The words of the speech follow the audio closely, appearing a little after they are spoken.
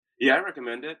Yeah, I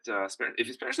recommend it,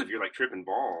 especially if you're like tripping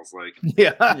balls. Like,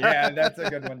 Yeah, that's a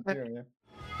good one too. Yeah.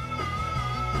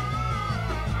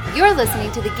 You're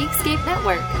listening to the Geekscape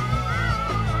Network.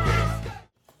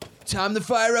 Time to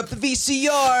fire up the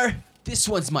VCR. This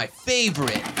one's my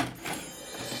favorite.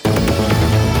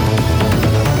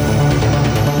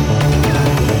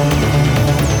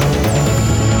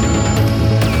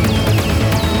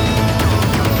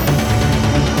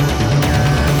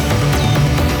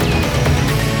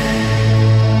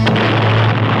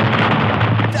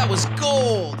 That was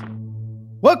gold.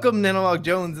 Welcome to Analog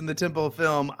Jones in the Temple of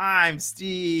Film. I'm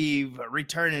Steve,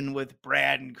 returning with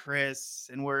Brad and Chris,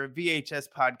 and we're a VHS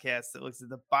podcast that looks at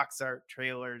the box art,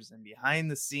 trailers, and behind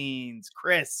the scenes.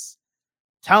 Chris,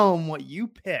 tell them what you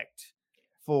picked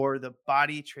for the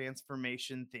body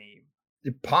transformation theme.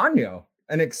 Ponyo,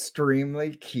 an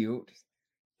extremely cute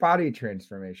body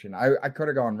transformation. I could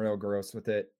have gone real gross with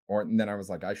it, and then I was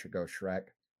like, I should go Shrek.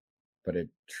 But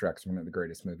Shrek's one of the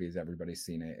greatest movies. Everybody's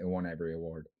seen it. It won every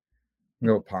award.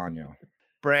 Go Ponyo.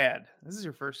 Brad, this is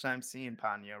your first time seeing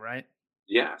Ponyo, right?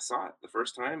 yeah, I saw it the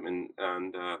first time, and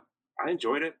I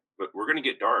enjoyed it. But we're gonna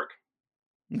get dark.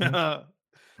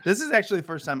 This is actually the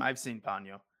first time I've seen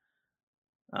Ponyo.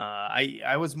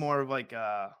 I was more of like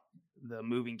the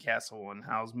Moving Castle one.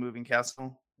 How's Moving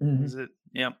Castle? Mhm. Is it?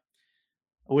 Yep.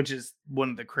 Which is one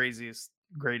of the craziest,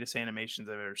 greatest animations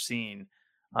I've ever seen.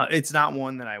 It's not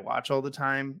one that I watch all the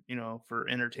time, for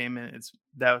entertainment.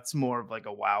 That's more of like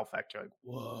a wow factor. Like,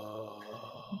 whoa.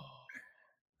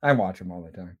 I watch them all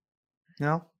the time.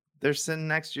 No, they're sitting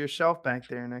next to your shelf back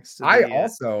there next to I the,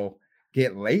 also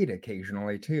get laid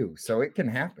occasionally too, so it can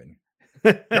happen.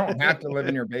 You don't have to live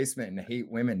in your basement and hate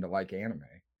women to like anime.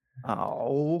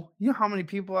 Oh, you know how many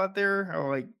people out there are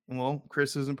like, well,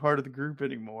 Chris isn't part of the group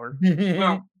anymore.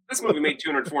 Well, this movie made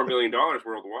 $204 million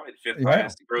worldwide, fifth Yeah.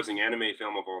 highest grossing anime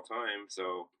film of all time.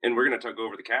 So, and we're gonna go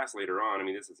over the cast later on. I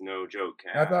mean, this is no joke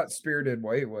cast. I thought Spirited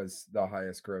Away was the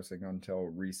highest grossing until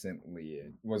recently.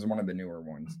 It was one of the newer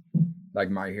ones, like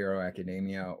My Hero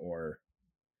Academia, or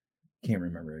can't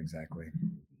remember exactly,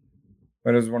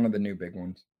 but it was one of the new big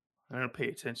ones. I don't pay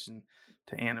attention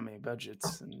to anime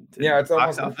budgets and to Yeah, it's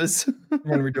box almost office.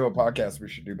 When we do a podcast, we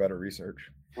should do better research.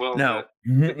 Well, No,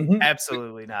 Mhm.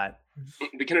 absolutely not.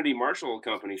 the Kennedy Marshall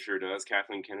Company sure does.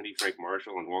 Kathleen Kennedy, Frank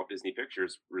Marshall, and Walt Disney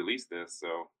Pictures released this,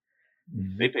 so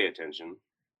they pay attention.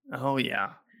 Oh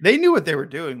yeah, they knew what they were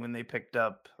doing when they picked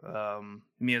up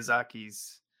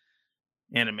Miyazaki's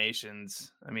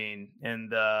animations. I mean,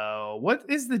 and what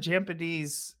is the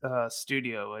Japanese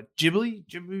studio? Ghibli?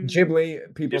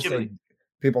 Ghibli,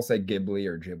 people say Ghibli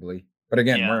or Ghibli, but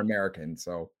again, Yeah. we're American,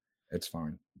 so it's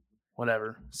fine.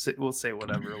 Whatever. We'll say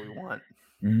whatever we want.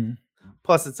 Mhm.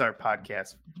 Plus, it's our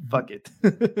podcast. Fuck it.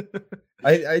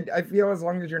 I feel as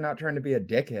long as you're not trying to be a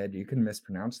dickhead, you can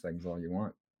mispronounce things all you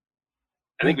want.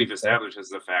 I think we've established this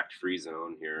is a fact-free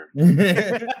zone here.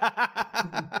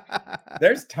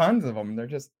 There's tons of them. They're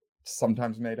just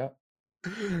sometimes made up.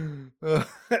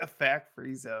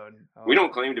 Fact-free zone. We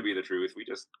don't claim to be the truth. We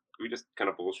just kind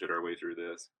of bullshit our way through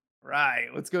this. Right.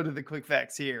 Let's go to the quick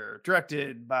facts here.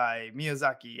 Directed by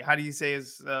Miyazaki. How do you say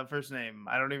his first name?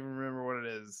 I don't even remember what it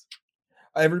is.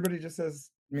 Everybody just says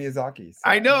Miyazaki. so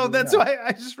I know. yeah. That's why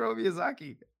I just wrote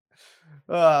Miyazaki.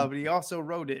 But he also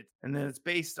wrote it. And then it's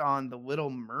based on The Little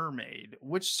Mermaid,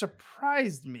 which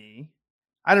surprised me.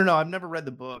 I don't know. I've never read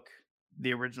the book,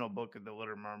 the original book of The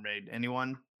Little Mermaid.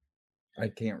 Anyone? I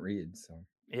can't read, so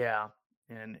Yeah.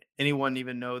 And anyone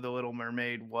even know The Little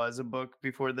Mermaid was a book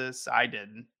before this? I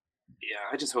didn't. Yeah,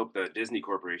 I just hope the Disney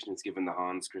Corporation has given the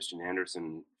Hans Christian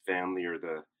Andersen family or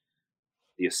the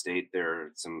estate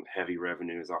there some heavy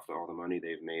revenues off all the money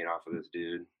they've made off of this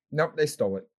dude. nope, they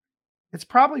stole it. It's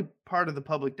probably part of the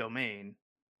public domain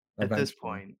at this Eventually.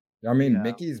 point. I mean, Yeah.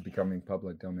 Mickey's becoming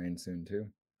public domain soon too.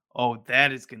 Oh,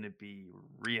 that is going to be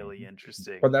really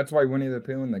interesting. But that's why Winnie the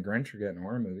Pooh and the Grinch are getting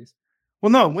horror movies. Well,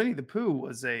 no, Winnie the Pooh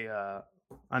was a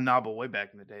novel way back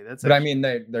in the day. That's But I actually-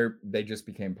 mean, they just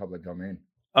became public domain.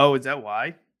 Oh, is that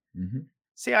why? Mm-hmm.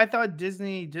 See, I thought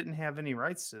Disney didn't have any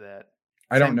rights to that.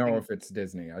 I don't Same know thing- if it's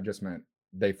Disney. I just meant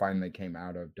they finally came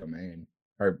out of domain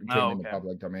or came Oh, into okay.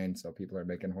 public domain, so people are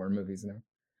making horror movies now.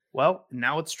 Well,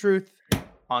 now it's truth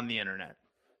on the internet.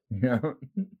 Yeah.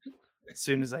 As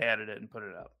soon as I added it and put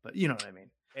it up, but you know what I mean.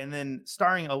 And then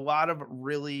starring a lot of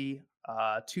really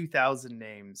 2000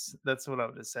 names. That's what I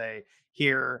would say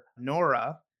here.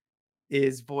 Nora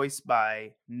is voiced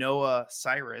by Noah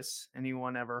Cyrus.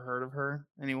 Anyone ever heard of her?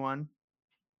 Anyone?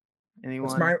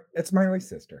 It's Miley's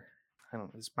sister. I don't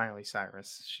know. It's Miley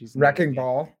Cyrus. She's in the Wrecking movie.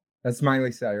 Ball. That's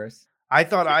Miley Cyrus. I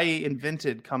thought I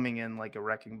invented coming in like a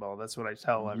wrecking ball. That's what I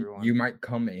tell You, everyone. you might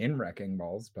come in wrecking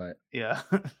balls, but Yeah.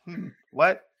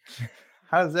 What?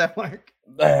 How does that work?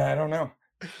 I don't know.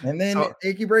 And then So-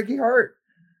 achy breaky heart.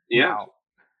 Yeah. Wow.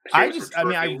 I James mean,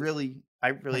 Brooks I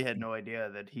really had no idea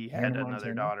that he had Hannah another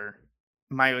Montana? daughter.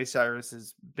 Miley Cyrus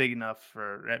is big enough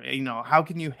for, how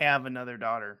can you have another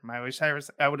daughter? Miley Cyrus,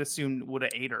 I would assume, would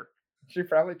have ate her. She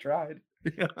probably tried.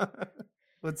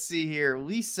 Let's see here.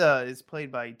 Lisa is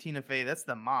played by Tina Fey. That's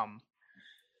the mom.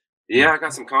 Yeah, I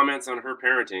got some comments on her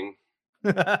parenting.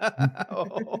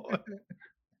 Oh.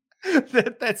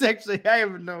 That's actually, I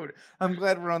have a note. I'm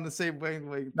glad we're on the same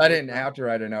wavelength. I didn't have to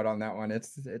write a note on that one.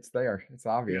 It's there. It's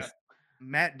obvious.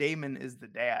 Matt Damon is the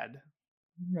dad.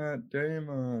 Matt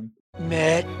Damon.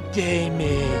 Matt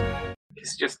Damon.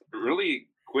 It's just really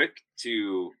quick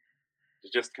to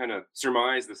just kind of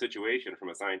surmise the situation from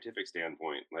a scientific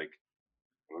standpoint. Like,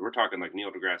 we're talking like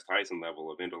Neil deGrasse Tyson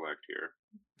level of intellect here.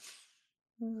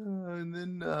 And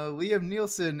then Liam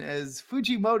Nielsen as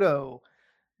Fujimoto,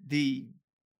 the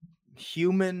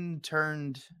human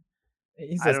turned,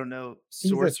 He's I a, don't know,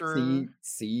 he's a sorcerer.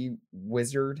 sea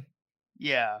wizard.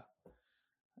 Yeah.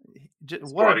 What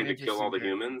an Plotting to kill all interesting the character.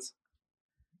 humans.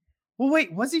 Well,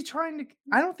 wait, was he trying to?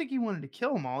 I don't think he wanted to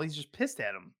kill them all. He's just pissed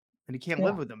at them, and he can't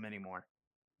live Yeah. with them anymore.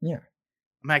 Yeah.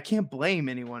 I mean, I can't blame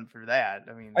anyone for that.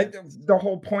 I mean, The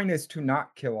whole point is to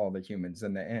not kill all the humans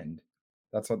in the end.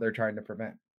 That's what they're trying to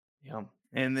prevent. yeah.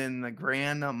 And then the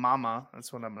grand mama,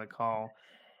 that's what I'm going to call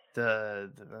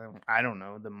the I don't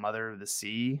know, the mother of the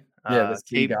sea. Yeah, the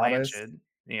sea Kate goddess. Blanchett.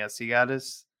 Yeah, sea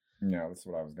goddess. Yeah, that's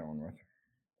what I was going with.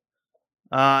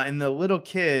 And the little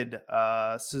kid,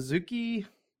 Suzuki.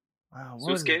 Wow,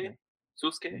 what was his Susuke? name?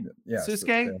 Susuke? Yeah,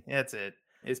 Susuke? That's it.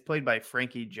 It's played by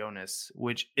Frankie Jonas,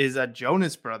 which is a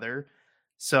Jonas brother.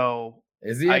 So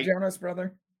Is he a I- Jonas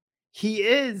brother? he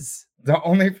is. The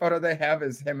only photo they have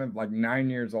is him at like 9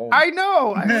 years old. I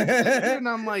know. I looked at it and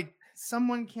I'm like,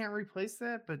 someone can't replace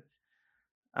that, but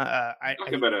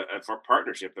Talking about a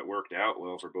partnership that worked out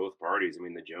well for both parties. I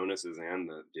mean, the Jonases and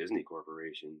the Disney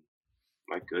Corporation.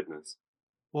 My goodness.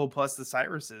 well, plus the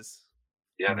Cyruses.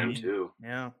 Yeah, them Mhm. too.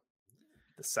 Yeah.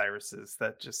 The Cyruses.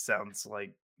 That just sounds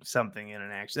like something in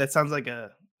an action. That sounds like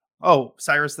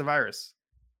Cyrus the Virus.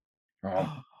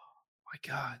 Oh, My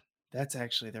God. That's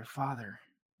actually their father.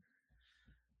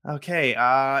 Okay.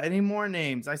 Any more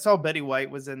names? I saw Betty White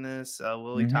was in this.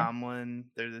 Lily Mhm. Tomlin.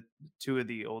 They're the two of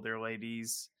the older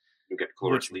ladies. We got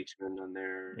Cloris Leachman on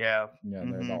there. Yeah. yeah,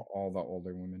 they're Mhm. all the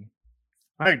older women.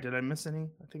 All right. Did I miss any?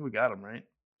 I think we got them right.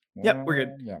 Yep, we're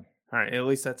good. Yeah. All right, at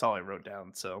least that's all I wrote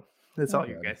down. So that's all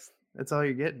you Okay. guys. That's all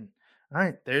you're getting. All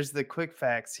right, there's the quick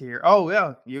facts here. Oh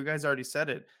yeah, you guys already said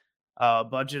it.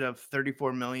 Budget of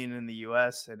 34 million in the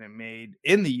U.S. and it made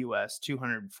in the U.S.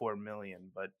 204 million,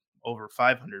 but over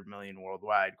 500 million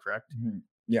worldwide. Correct? Mhm.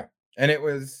 Yeah. And it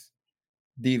was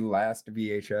the last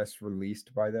VHS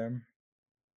released by them,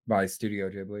 by Studio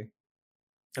Ghibli.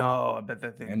 Oh, I bet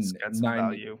that thing's And got some 90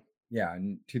 value. Yeah,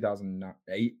 in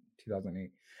 2008.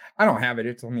 I don't have it.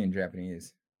 It's only in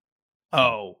Japanese.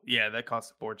 Oh yeah, that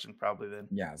costs a fortune probably then.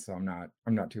 Yeah, so I'm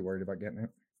not too worried about getting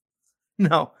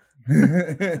No.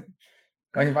 it.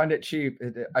 I can find it cheap.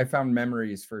 I found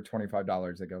Memories for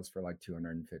 $25. It goes for like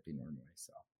 $250 normally.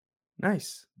 So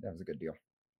Nice. that was a good deal.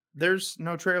 There's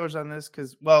no trailers on this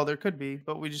because, well, there could be,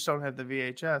 but we just don't have the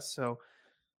VHS. So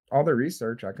All the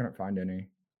research, I couldn't find any.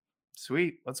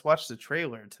 sweet. Let's watch the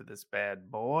trailer to this bad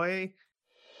boy.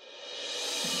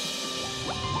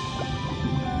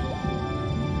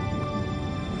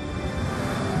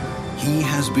 He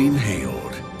has been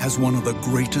hailed as one of the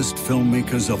greatest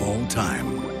filmmakers of all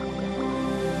time.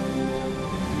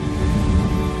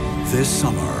 This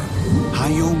summer,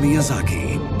 Hayao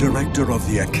Miyazaki, director of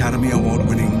the Academy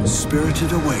Award-winning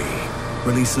Spirited Away,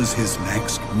 releases his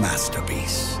next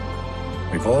masterpiece.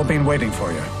 We've all been waiting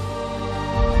for you.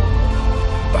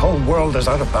 The whole world is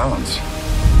out of balance.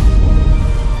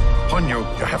 Ponyo,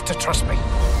 you have to trust me.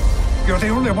 You're the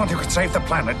only one who can save the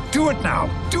planet. Do it now.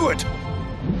 Do it.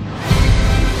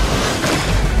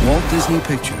 Walt Disney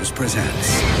Pictures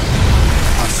presents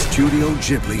a Studio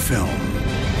Ghibli film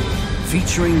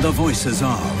featuring the voices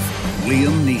of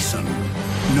Liam Neeson,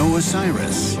 Noah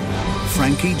Cyrus,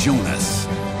 Frankie Jonas,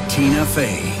 Tina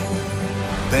Fey,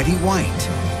 Betty White,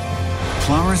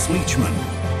 Cloris Leachman,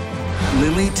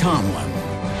 Lily Tomlin,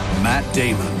 Matt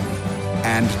Damon,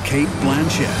 and Kate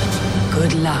Blanchett.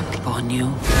 Good luck, Ponyo.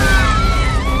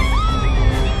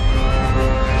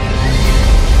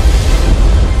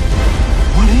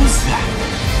 What is that?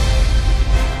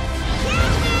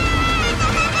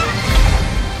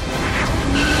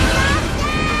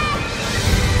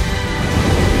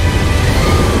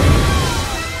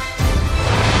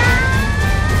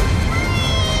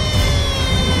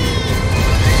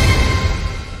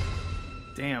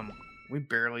 We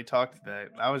barely talked that.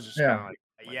 I was just Yeah. kind of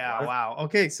like, yeah, wow.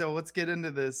 Okay, so let's get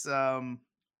into this.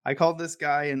 I called this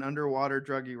guy an underwater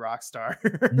druggy rock star.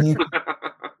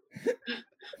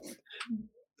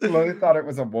 Lily thought it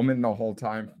was a woman the whole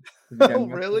time. Oh, Again, I was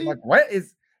really? like, what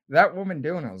is that woman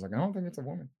doing? I was like, I don't think it's a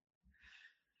woman.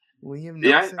 Liam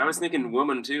Yeah, Neeson. I was thinking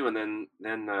woman too, and then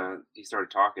he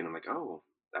started talking. I'm like, oh,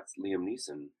 that's Liam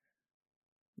Neeson.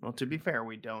 Well, to be fair,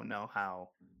 we don't know how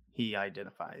he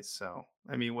identifies. So,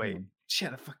 I mean, wait,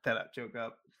 shit, I fucked that up. Joke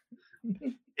up.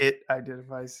 It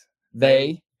identifies.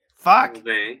 They. Fuck.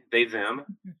 They, them.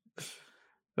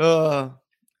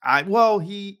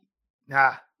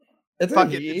 It's Fuck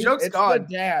a it, the he. joke's It's gone. the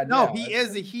dad. No, yeah, he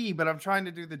is a he, but I'm trying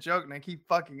to do the joke and I keep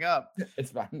fucking up.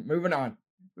 It's fine. Moving on.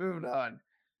 Moving on.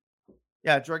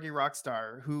 Yeah, druggy rock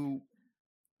star who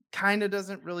kind of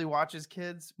doesn't really watch his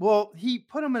kids. Well, he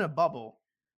put them in a bubble,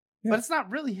 Yeah. but it's not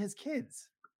really his kids.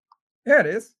 Yeah, it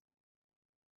is.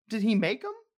 Did he make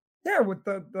them? Yeah, with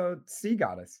the sea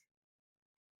goddess.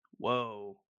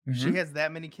 Whoa. She Mhm. has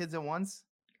that many kids at once?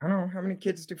 I don't know how many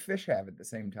kids do fish have at the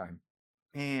same time.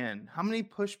 Man, how many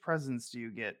push presents do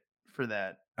you get for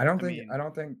that? I don't mean,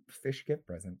 think fish get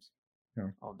presents.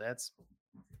 oh, that's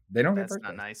They don't get not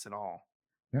birthdays. nice at all.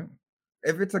 No.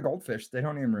 If it's a goldfish, they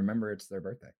don't even remember it's their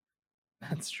birthday.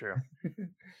 That's true.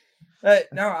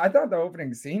 No, I thought the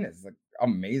opening scene is like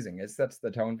amazing. It sets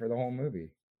the tone for the whole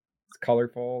movie. It's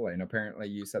colorful, and apparently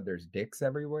you said there's dicks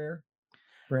everywhere,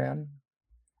 Brad.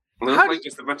 It looked like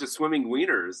just a bunch of swimming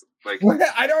wieners. Like,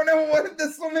 I don't know what the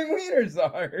swimming wieners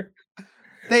are.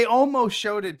 They almost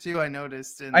showed it too, I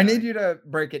noticed. I need you to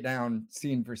break it down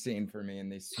scene for scene for me in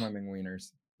these swimming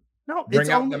wieners. No, Bring it's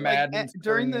out only the like Madden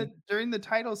during screen. the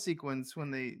title sequence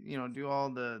when they do all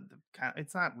the kind.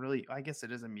 It's not really. I guess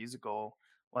it is a musical.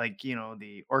 Like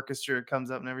the orchestra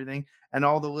comes up and everything, and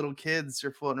all the little kids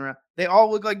are floating around. They all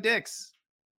look like dicks.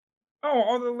 Oh,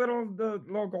 all the little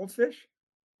goldfish?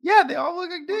 Yeah, they all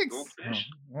look like dicks. Oh, goldfish.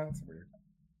 well, that's weird.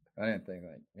 I didn't think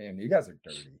that. Man, you guys are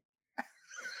dirty.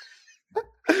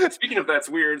 Speaking of that's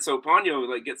weird, so Ponyo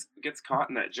like gets caught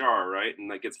in that jar, right? And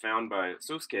like gets found by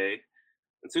Sosuke.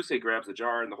 And Sosuke grabs the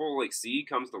jar and the whole like sea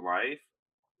comes to life.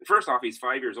 And first off, he's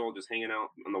 5 years old, just hanging out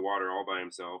in the water all by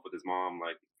himself with his mom,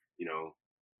 like,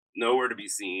 nowhere to be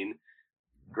seen.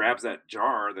 Grabs that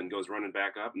jar, then goes running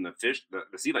back up, and the fish,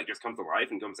 the sea like just comes to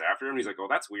life and comes after him. He's like, oh,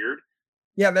 that's weird.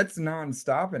 Yeah, that's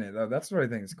non-stop in it though. That's what I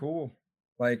think is cool.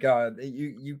 Like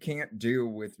you can't do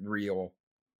with real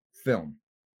film.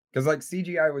 Because like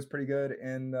CGI was pretty good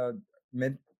in the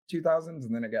mid 2000s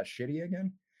and then it got shitty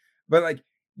again. But like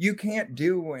you can't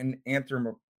do an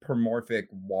anthropomorphic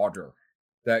water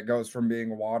that goes from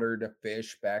being water to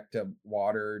fish back to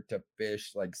water to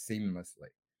fish like seamlessly.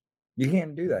 You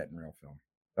can't do that in real film.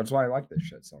 That's why I like this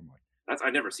shit so much.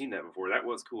 I'd never seen that before. That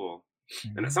was cool.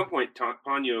 And at some point,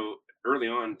 Ponyo early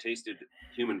on tasted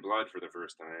human blood for the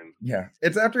first time. Yeah,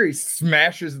 it's after he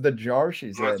smashes the jar.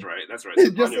 She said, That's right. That's right. He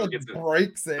So just Ponyo like, gets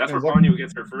breaks it. That's where and it's Ponyo like,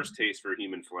 gets her first taste for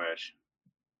human flesh.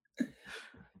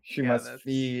 She Yeah, must that's-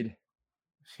 feed.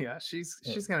 Yeah, she's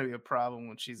gonna be a problem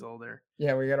when she's older.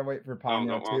 Yeah, we gotta wait for Oh, Ponyo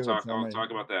no, too. I'll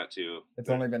talk about that too. It's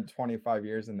only been 25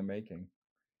 years in the making.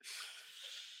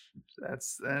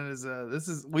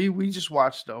 We just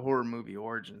watched a horror movie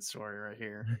origin story right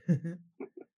here.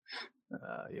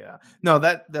 Yeah. No,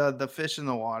 that the fish in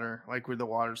the water, like where the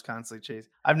water's constantly chased.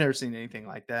 I've never seen anything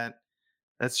like that.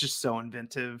 That's just so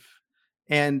inventive.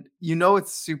 And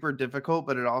it's super difficult,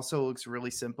 but it also looks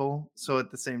really simple. So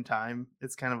at the same time,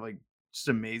 it's kind of like just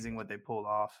amazing what they pulled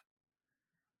off.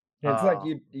 It's like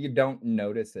Uh, you don't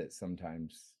notice it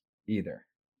sometimes either.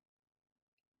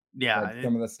 Yeah. Like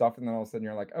some of the stuff, and then all of a sudden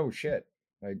you're like, oh shit.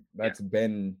 Like that's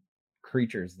been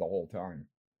creatures the whole time.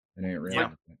 And I didn't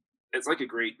realize it. It's like a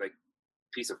great like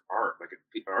piece of art, like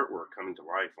artwork coming to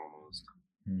life almost.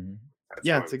 Mhm. That's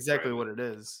Yeah, how I it's would exactly describe what it.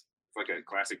 it is. It's like a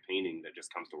classic painting that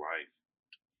just comes to life.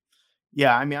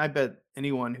 Yeah, I mean, I bet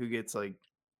anyone who gets like,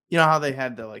 how they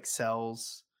had the like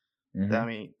cells. Mhm. I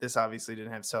mean, this obviously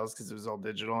didn't have cells because it was all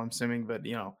digital, I'm assuming. But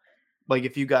like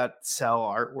if you got cell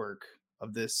artwork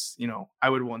of this, I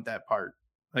would want that part,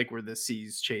 like where the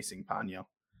sea's chasing Ponyo.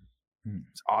 Mm.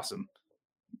 It's awesome.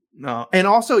 No, and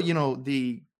also,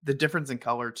 the difference in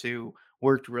color too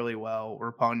worked really well.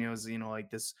 Where Ponyo's, like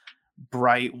this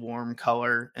bright, warm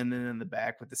color, and then in the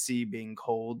back with the sea being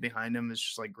cold behind him, it's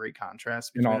just like great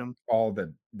contrast And between them. all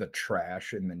the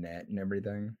trash in the net and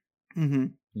everything. Mm-hmm.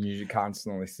 You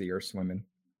constantly see her swimming.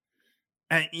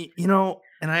 And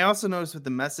and I also noticed with the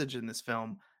message in this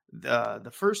film,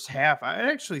 the first half, I'd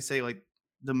actually say like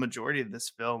the majority of this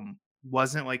film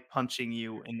wasn't like punching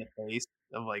you in the face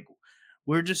of like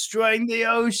we're destroying the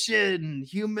ocean,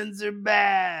 humans are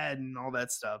bad, and all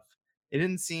that stuff. It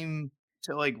didn't seem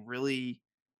to like really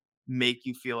make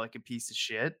you feel like a piece of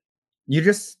shit. You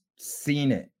just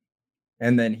seen it,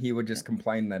 and then he would just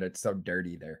complain that it's so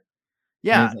dirty there. And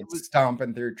Yeah, he's like it was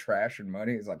stomping through trash and mud.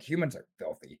 He's like, humans are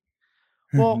filthy.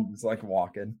 well, It's like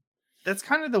walking. that's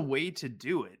kind of the way to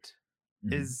do it.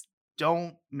 Mhm. Is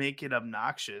don't make it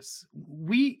obnoxious.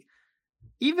 We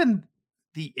even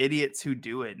the idiots who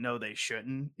do it know they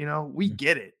shouldn't, we Mhm.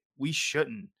 get it. We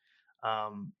shouldn't.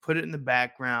 Put it in the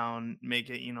background, make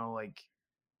it, like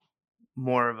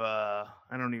more of a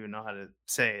I don't even know how to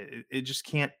say it. It just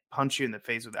can't punch you in the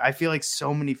face with it. I feel like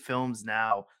so many films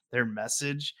now, their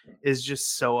message is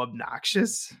just so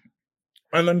obnoxious.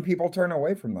 And then people turn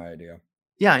away from the idea.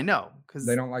 Yeah, I know. Because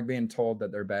They don't like being told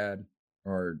that they're bad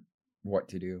or what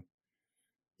to do.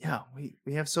 yeah,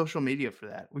 we have social media for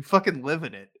that. We fucking live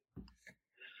in it.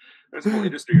 There's a whole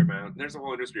industry around. There's a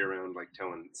whole industry around like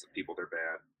telling people they're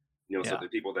bad. So Yeah. the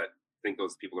people that think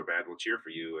those people are bad will cheer for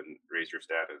you and raise your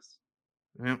status.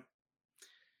 Yep.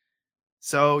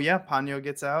 So yeah, Ponyo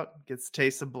gets out, gets a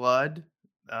taste of blood.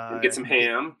 And get some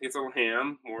ham. Gets a little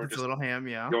ham. More Gets just a little ham,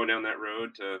 yeah. going down that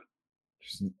road to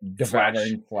Just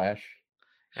devouring flesh.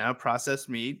 Yeah, processed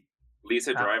meat.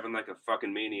 Lisa Ah. driving like a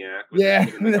fucking maniac. With Yeah.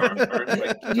 the kid in the car,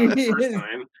 like, on the first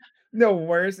time. No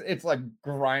worse. It's like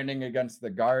grinding against the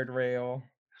guardrail.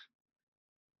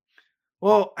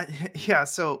 Well, yeah.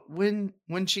 So when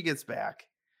she gets back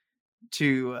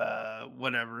to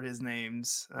whatever his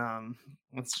name's,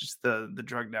 it's just the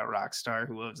drugged out rock star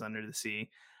who lives under the sea.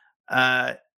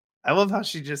 I love how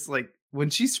she just like when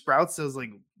she sprouts those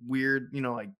like weird,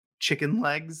 like chicken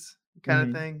legs kind Mhm.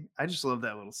 of thing. I just love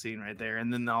that little scene right there.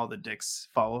 And then all the dicks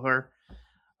follow her.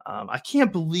 I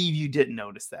can't believe you didn't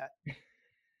notice that.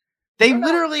 They No, no.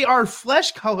 literally are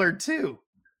flesh colored too.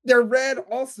 They're red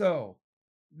also.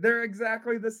 They're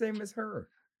exactly the same as her.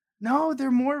 No, they're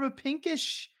more of a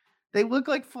pinkish. They look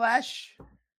like flesh.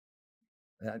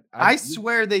 I I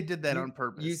swear they did that you- on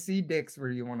purpose. You see dicks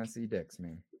where you want to see dicks,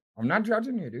 man. I'm not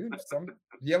judging you, dude.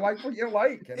 You like what you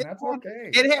like, and that's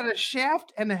okay. It had a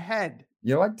shaft and a head.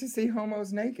 You like to see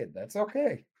homos naked. That's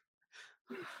okay.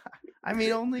 I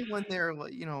mean, only when they're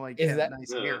like, like Is have that-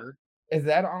 nice Yeah. hair. Is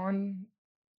that on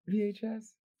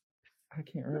VHS? I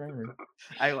can't remember.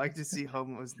 I like to see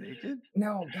homos naked.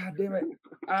 No, god damn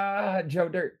it. Joe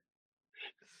Dirt.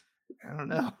 I don't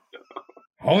know.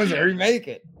 Homos remake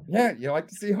it. Yeah, you like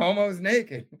to see homos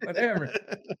naked. Whatever.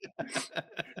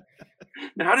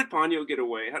 Now, how did Ponyo get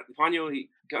away?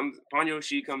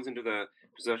 She comes into the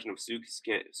possession of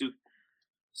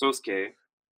Sosuke,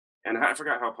 and I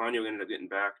forgot how Ponyo ended up getting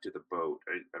back to the boat.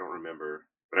 I don't remember,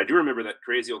 but I do remember that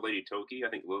crazy old lady Toki. I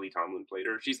think Lily Tomlin played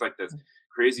her. She's like this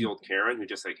crazy old Karen who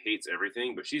just like hates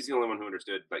everything, but she's the only one who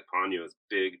understood like Ponyo's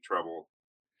big trouble.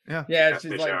 Yeah. Yeah, that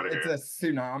she's fish like outta it's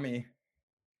here. a tsunami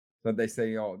that they say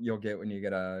you'll get when you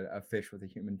get a fish with a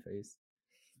human face.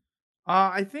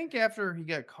 I think after he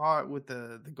got caught with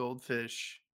the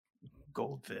goldfish.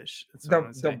 That's what I'm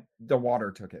gonna say. The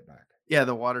water took it back. Yeah,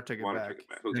 the water took it Water back. took it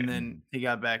back, okay. And then he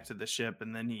got back to the ship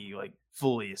and then he like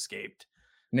fully escaped.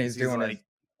 And he's He's doing like,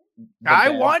 the I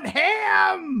dad- want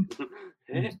ham.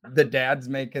 the dad's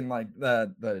making like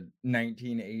the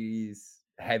 1980s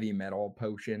heavy metal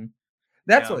potion.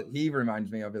 That's Yeah. what he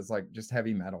reminds me of, is like just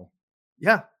heavy metal.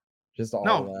 Yeah. Just all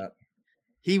No. of that.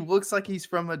 He looks like he's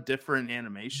from a different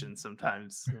animation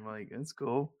sometimes. I'm like, that's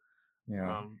cool.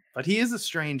 Yeah. But he is a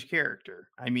strange character.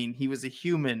 I mean, he was a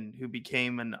human who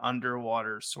became an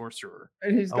underwater sorcerer.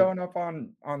 And he's Oh. going up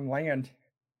on land.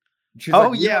 She's Oh,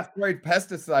 like, "We yeah. don't spray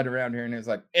pesticide around here," and he's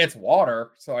like, "It's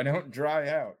water, so I don't dry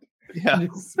out." Yeah.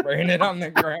 Just spraying it on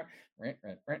the ground.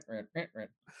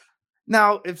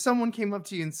 Now, if someone came up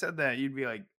to you and said that, you'd be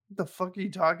like, what the fuck are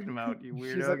you talking about, you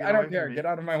weirdo? She's like, Get "I away don't from care. me." Get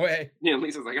out of my way." Yeah,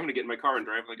 Lisa's like, I'm gonna get in my car and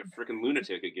drive like a freaking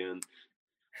lunatic again.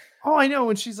 Oh, I know.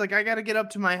 And she's like, I got to get up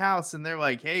to my house. And they're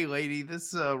like, hey, lady,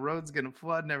 this road's going to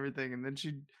flood and everything. And then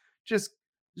she just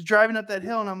is driving up that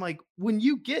hill. And I'm like, when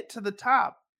you get to the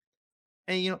top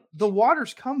and, the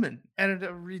water's coming at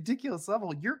a ridiculous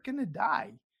level, you're going to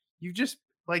die. You just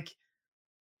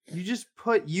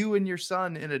put you and your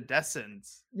son in a death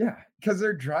sentence. Yeah, because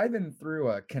they're driving through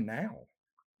a canal,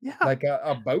 Yeah. like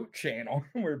a boat channel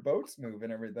where boats move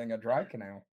and everything, a dry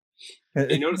canal.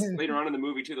 You notice later on in the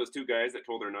movie too, those two guys that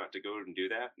told her not to go and do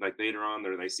that. Like later on,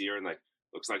 they see her and like,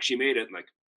 looks like she made it. And like,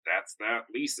 that's that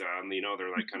Lisa, and they're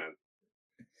like kind of,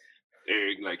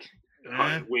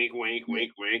 like, wink, wink,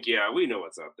 wink, wink. Yeah, we know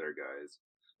what's up there,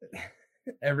 guys.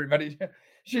 Everybody,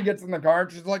 she gets in the car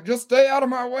and she's like, "Just stay out of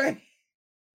my way.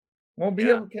 We'll be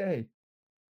Yeah. okay."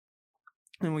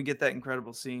 And we get that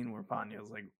incredible scene where Ponyo's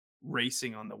like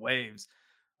racing on the waves.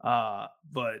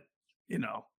 But you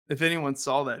know, if anyone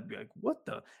saw that, it'd be like, what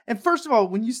the? And first of all,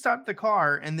 when you stop the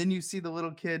car and then you see the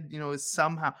little kid, you know, is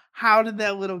somehow, how did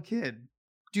that little kid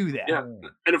do that? Yeah,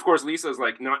 and of course Lisa's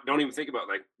like, not don't even think about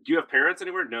like, do you have parents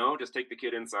anywhere? No, just take the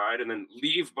kid inside and then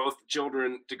leave both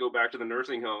children to go back to the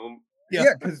nursing home.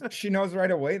 Yeah, because she knows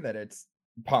right away that it's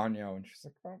Ponyo, and she's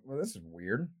like, "Oh, well, this is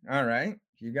weird. All right,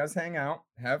 you guys hang out,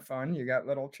 have fun. You got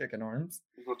little chicken arms."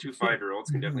 Well, 2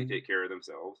 5-year-olds can definitely take care of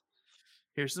themselves.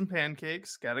 Here's some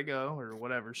pancakes, gotta go, or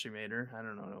whatever she made her. I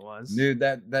don't know what it was. Dude,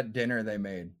 that dinner they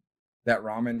made, that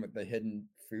ramen with the hidden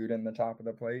food in the top of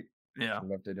the plate. Yeah. She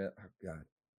lifted it. Oh god,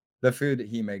 the food that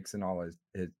he makes in all his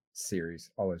series,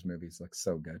 all his movies, looks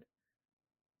so good.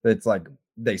 It's like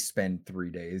they spend 3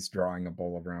 days drawing a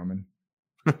bowl of ramen.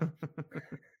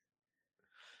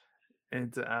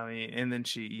 And I mean, and then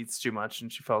she eats too much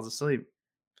and she falls asleep.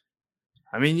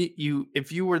 I mean, you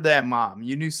if you were that mom,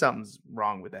 you knew something's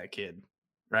wrong with that kid,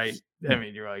 right? I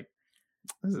mean, you're like,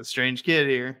 this is a strange kid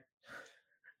here.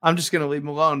 I'm just gonna leave him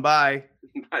alone. Bye.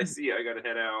 I see. I gotta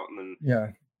head out, and then Yeah,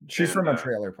 she's And, from a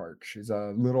trailer park. She's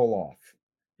a little off.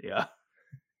 Yeah.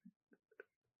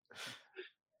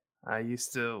 I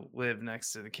used to live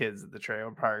next to the kids at the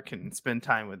trailer park and spend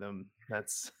time with them.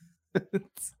 That's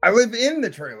I live in the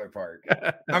trailer park.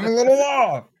 I'm a little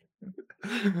off.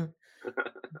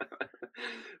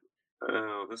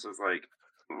 oh, this was like,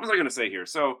 what was I gonna say here?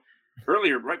 So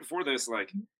earlier, right before this,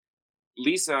 like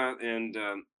Lisa and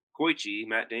Koichi,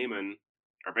 Matt Damon,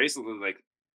 are basically like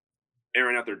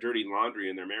airing out their dirty laundry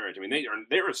in their marriage. I mean,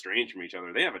 they're estranged from each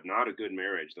other. They have not a good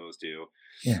marriage, those two.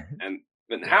 Yeah. And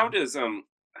then how does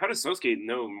Sosuke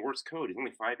know Morse code? He's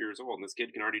only 5 years old, and this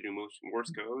kid can already do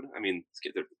Morse code. I mean, this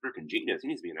kid's a freaking genius. He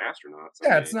needs to be an astronaut.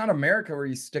 Yeah, it's someday. not America where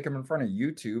you stick them in front of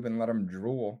YouTube and let them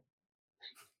drool.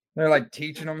 They're like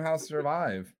teaching them how to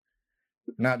survive,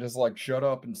 not just like shut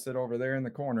up and sit over there in the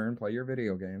corner and play your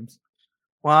video games.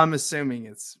 Well, I'm assuming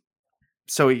it's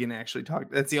so he can actually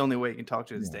talk. That's the only way he can talk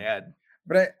to his dad.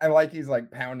 But I like he's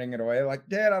like pounding it away, like,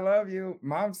 Dad, I love you.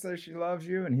 Mom says she loves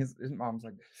you. And his mom's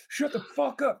like, shut the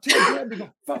fuck up. Tell Dad to go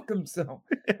fuck himself.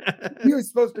 He was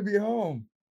supposed to be home.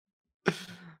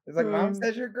 It's like, Mom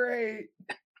says you're great.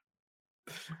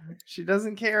 She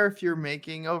doesn't care if you're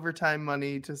making overtime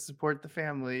money to support the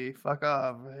family. Fuck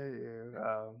off.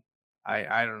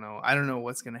 I don't know. I don't know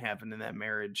what's going to happen in that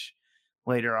marriage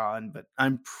later on, but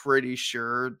I'm pretty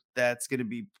sure that's going to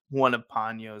be one of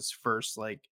Ponyo's first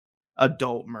like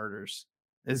adult murders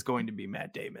is going to be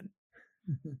Matt Damon.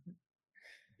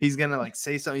 He's gonna like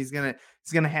say something. He's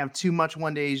gonna have too much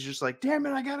one day. He's just like, damn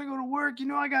it, I gotta go to work. You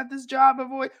know, I got this job.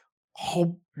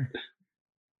 Oh,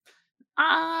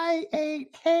 I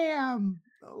ate ham.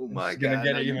 Oh my It's god, gonna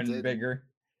get no, you even didn't. bigger.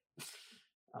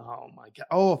 Oh my god.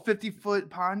 Oh, 50-foot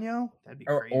Ponyo? That'd be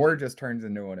crazy. Or just turns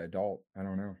into an adult. I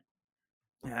don't know.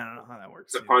 Yeah, I don't know how that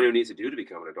works. What either. Ponyo needs to do to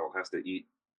become an adult has to eat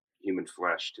human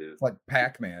flesh to. It's like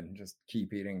Pac-Man, just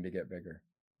keep eating to get bigger,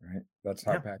 right? That's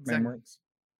how Yeah, Pac-Man exactly. works.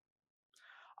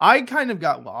 I kind of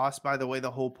got lost, by the way, the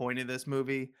whole point of this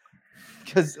movie.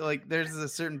 Because like there's a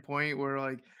certain point where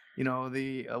like, you know,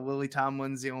 the Lily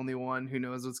Tomlin's the only one who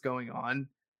knows what's going on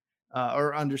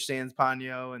or understands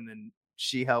Ponyo, and then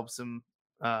she helps him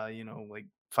you know, like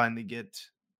finally get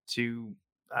to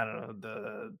I don't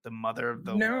know, the mother of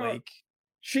the No. lake.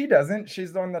 She doesn't.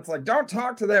 She's the one that's like, don't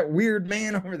talk to that weird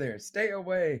man over there. Stay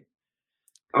away.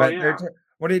 Oh But yeah.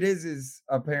 what it is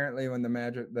apparently when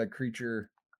the creature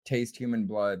tastes human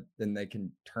blood, then they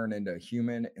can turn into a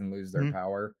human and lose their Mhm.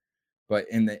 power. But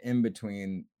in the in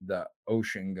between, the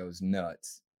ocean goes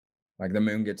nuts. Like the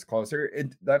moon gets closer.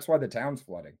 That's why the town's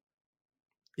flooding.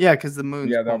 Yeah, because the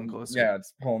moon's Yeah, pulling closer. yeah,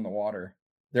 it's pulling the water.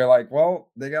 They're like,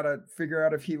 well, they gotta figure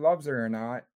out if he loves her or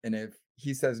not, and if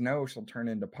he says no, she'll turn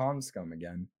into pond scum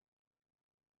again.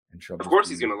 And she'll. Of course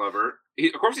he's gonna love her.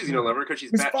 Of course he's gonna love her because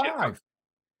she's He's batshit. 5. Of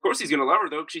course he's gonna love her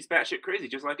though, because she's batshit crazy,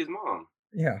 just like his mom.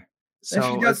 Yeah, and So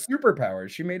she got superpowers.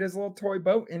 She made his little toy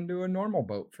boat into a normal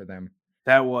boat for them.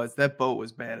 that boat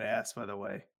was badass, by the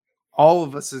way. All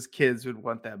of us as kids would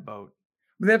want that boat.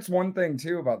 But that's one thing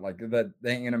too about like the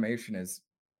animation is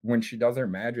when she does her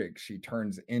magic, she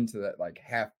turns into that like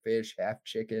half fish, half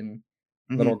chicken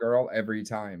little girl every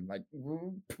time, like,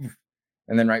 woo, poof,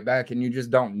 and then right back, and you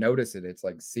just don't notice it. It's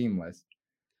like seamless,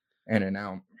 in and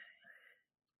out.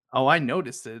 Oh, I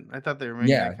noticed it. I thought they were making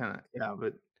Yeah. that kind of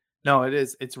but no, it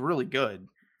is. It's really good.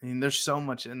 I mean, there's so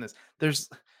much in this. There's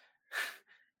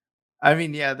I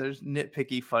mean, yeah, there's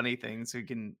nitpicky funny things we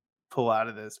can pull out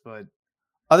of this, but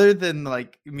other than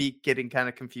like me getting kind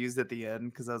of confused at the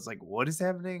end because I was like, what is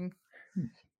happening?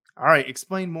 All right,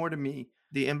 explain more to me.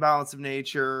 the imbalance of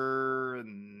nature,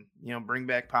 and bring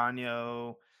back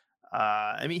Ponyo.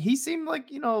 I mean, he seemed like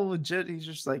legit. He's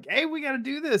just like, hey, we got to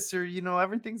do this, or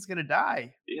everything's gonna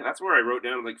die. Yeah, that's where I wrote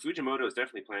down like Fujimoto is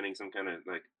definitely planning some kind of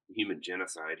like human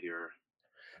genocide here.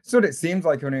 So it seems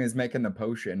like when he was making the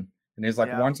potion, and he's like,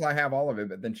 Yeah. once I have all of it,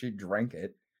 but then she drank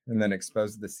it and then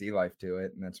exposed the sea life to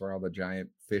it, and that's where all the giant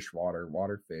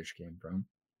water fish came from.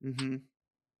 Mm-hmm.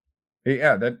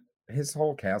 Yeah, that his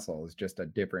whole castle is just a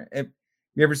different.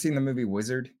 You ever seen the movie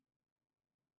Wizard?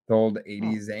 The old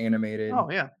 80s animated. Oh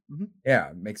yeah. Mm-hmm.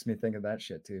 Yeah, it makes me think of that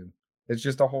shit too. It's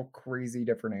just a whole crazy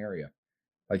different area.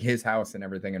 Like his house and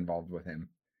everything involved with him.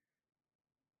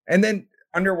 And then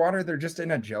underwater, they're just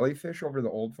in a jellyfish over the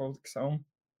old folks' home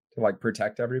to like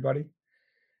protect everybody.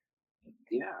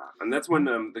 Yeah, and that's when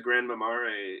the Grand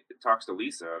Mamare talks to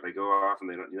Lisa. They go off and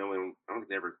they don't, I don't think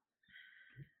they ever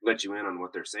let you in on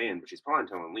what they're saying, but she's probably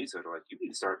telling Lisa to like, you need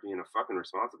to start being a fucking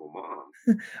responsible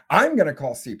mom. I'm gonna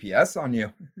call CPS on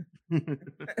you.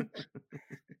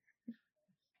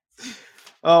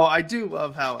 Oh, I do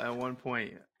love how at one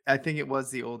point, I think it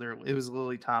was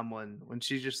Lily Tomlin, when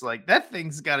she's just like, that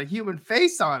thing's got a human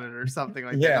face on it or something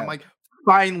like that. Yeah. I'm like,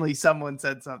 finally someone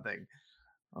said something.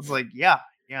 I was like, yeah,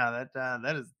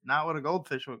 that is not what a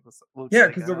goldfish looks Yeah,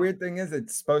 like. because the weird thing is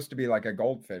it's supposed to be like a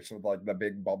goldfish with like the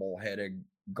big bubble-headed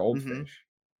goldfish.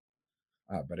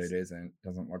 But it isn't.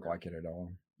 Doesn't look like it at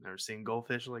all. Never seen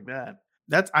goldfish like that.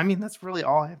 That's really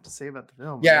all I have to say about the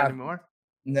film. Yeah. Anymore.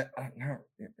 No,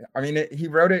 I mean, he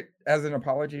wrote it as an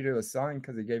apology to his son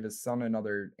because he gave his son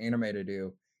another anime to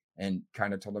do and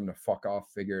kind of told him to fuck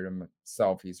off, figure it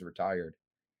himself. He's retired.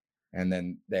 And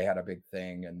then they had a big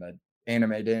thing and the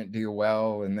anime didn't do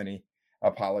well. And then he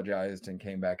apologized and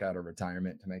came back out of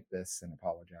retirement to make this and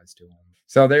apologized to him.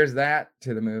 So there's that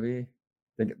to the movie.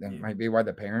 I think that might be why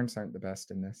the parents aren't the best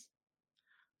in this.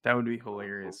 That would be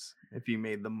hilarious if you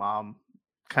made the mom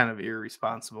kind of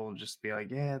irresponsible and just be like,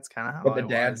 yeah, it's kind of how But the it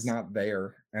dad's was. not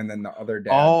there. And then the other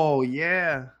dad, Oh,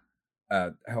 yeah.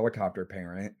 helicopter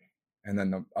parent. And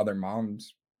then the other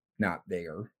mom's not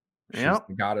there. She's Yep.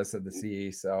 the goddess of the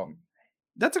sea. So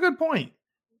That's a good point.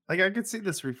 Like, I could see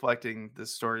this reflecting the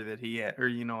story that he had, or,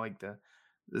 like the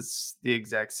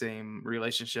exact same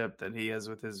relationship that he has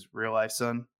with his real life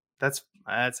son. That's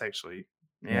actually,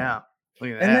 yeah.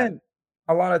 Look at that. And then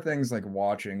a lot of things like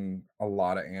watching a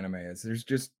lot of anime is there's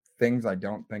just things I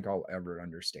don't think I'll ever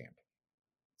understand.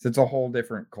 So it's a whole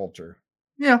different culture,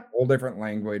 yeah. whole different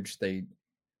language.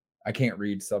 I can't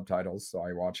read subtitles, so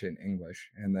I watch it in English.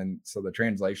 And then so the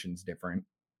translation's different.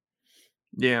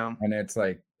 Yeah. And it's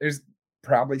like there's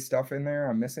probably stuff in there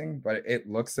I'm missing, but it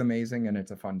looks amazing and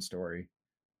it's a fun story.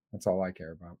 That's all I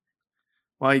care about.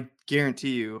 Well, I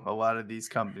guarantee you a lot of these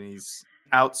companies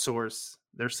outsource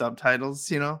their subtitles,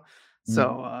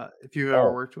 So if you've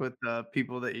ever worked with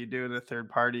people that you do in a third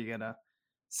party, you gotta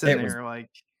sit there like.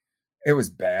 It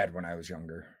was bad when I was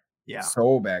younger. Yeah.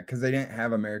 So bad because they didn't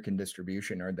have American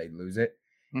distribution or they'd lose it.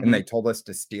 And they told us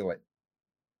to steal it.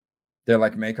 They're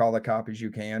like, make all the copies you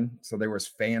can. So there was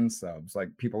fan subs. Like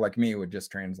people like me would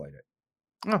just translate it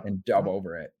and dub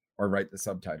over it or write the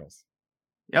subtitles.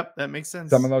 Yep, that makes sense.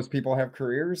 Some of those people have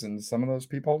careers and some of those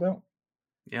people don't.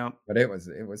 Yep. But it was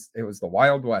the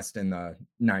Wild West in the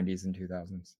 90s and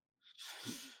 2000s.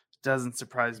 Doesn't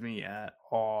surprise me at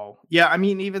all. Yeah, I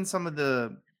mean, even some of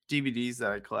the DVDs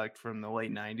that I collect from the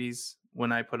late 90s,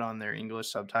 when I put on their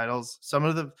English subtitles, some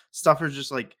of the stuff is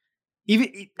just like,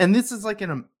 and this is like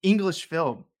an English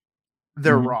film,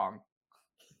 they're wrong.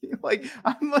 Like,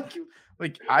 I'm like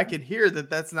I could hear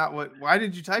that's not why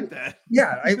did you type that?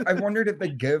 Yeah, I wondered if they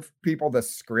give people the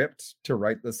script to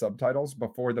write the subtitles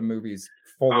before the movie's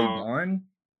fully done.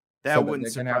 That wouldn't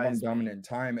they can have them surprise done me. in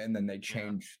time and then they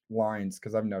change lines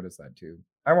because I've noticed that too.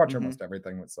 I watch almost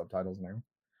everything with subtitles now.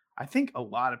 I think a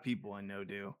lot of people I know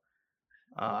do.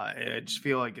 I just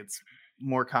feel like it's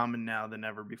more common now than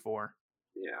ever before.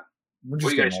 Yeah. We're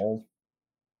just getting old.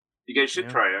 You guys should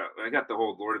try out. I got the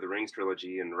whole Lord of the Rings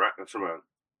trilogy from a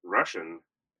Russian,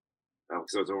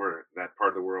 because I was over that part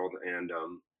of the world, and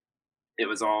it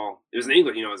was in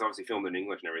English. It was obviously filmed in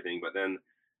English and everything, but then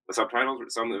the subtitles were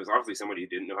it was obviously somebody who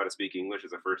didn't know how to speak English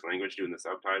as a first language doing the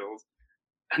subtitles.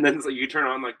 And then it's like you turn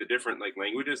on like the different like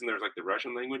languages, and there's like the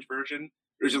Russian language version.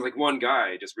 There's just like one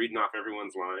guy just reading off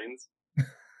everyone's lines.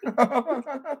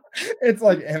 It's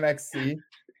like MXC,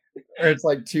 or it's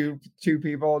like two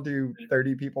people do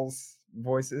 30 people's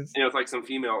voices. It's like some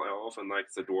female elf and like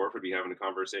the dwarf would be having a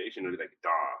conversation and be like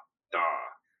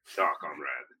da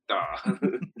comrade,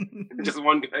 da. Just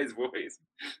one guy's voice.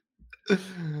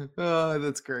 Oh,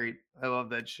 that's great. I love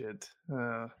that shit.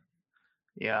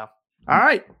 Yeah. All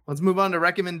right, let's move on to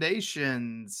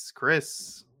recommendations.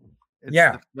 Chris, it's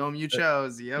Yeah. the film you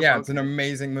chose. Yep, Yeah, it's an okay.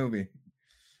 amazing movie.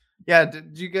 Yeah,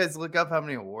 did you guys look up how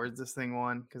many awards this thing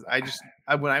won? Because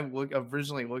when I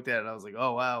originally looked at it, I was like,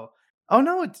 oh wow. Oh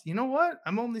no, it's you know what?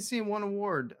 I'm only seeing one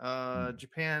award.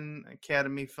 Japan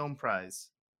Academy Film Prize.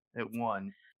 It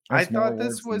won. I That's more thought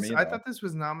this awards than was me, I though. thought this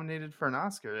was nominated for an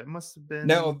Oscar. It must have been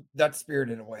No, that's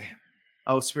Spirited Away.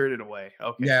 Oh, Spirited Away.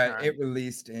 Okay. Yeah, all right. it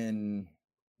released in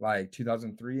like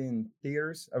 2003 in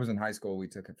theaters. I was in high school. We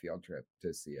took a field trip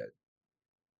to see it,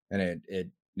 and it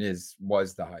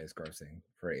was the highest grossing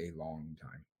for a long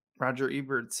time. Roger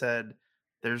Ebert said,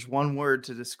 "There's one word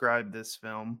to describe this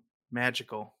film: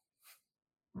 magical."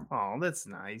 Oh, that's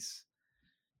nice.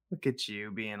 Look at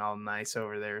you being all nice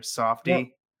over there,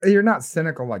 softy. Well, you're not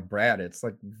cynical like Brad. It's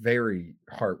like very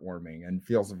heartwarming and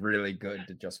feels really good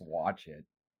to just watch it.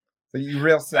 So you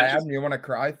real sad and you want to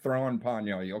cry, throw on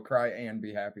Ponyo. You'll cry and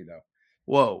be happy though.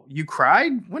 Whoa, you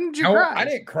cried? When did you No, cry? I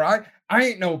didn't cry. I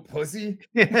ain't no pussy.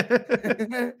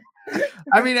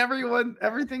 I mean,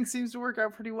 everything seems to work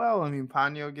out pretty well. I mean,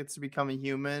 Ponyo gets to become a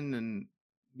human, and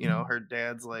her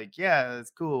dad's like, "Yeah,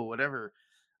 it's cool, whatever."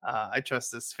 I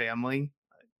trust this family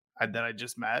that I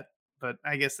just met, but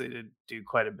I guess they did do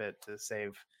quite a bit to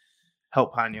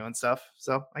help Ponyo and stuff.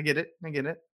 So I get it.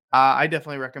 I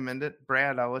definitely recommend it.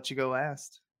 Brad, I'll let you go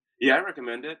last. Yeah, I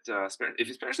recommend it.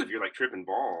 Especially if you're like tripping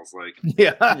balls. Like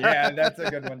Yeah, Yeah, that's a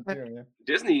good one too. Yeah.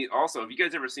 Disney also, have you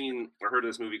guys ever seen or heard of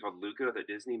this movie called Luca that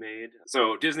Disney made?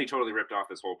 So Disney totally ripped off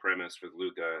this whole premise for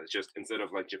Luca. It's just instead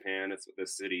of like Japan, it's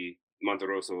this city,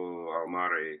 Monterosso al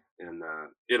Mare in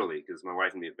Italy, because my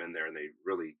wife and me have been there and they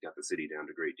really got the city down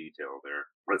to great detail there.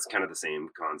 But it's kind of the same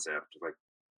concept. Like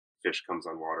fish comes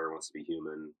on water, wants to be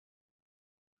human.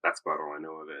 That's about all I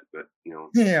know of it. But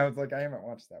Yeah, I was like, I haven't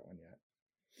watched that one yet.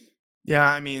 yeah.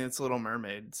 I mean, it's Little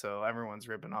Mermaid, so everyone's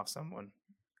ripping off someone.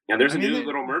 and there's I a mean, new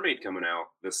Little Mermaid coming out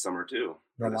this summer too.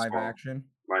 The or this live fall. action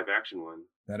Live action one.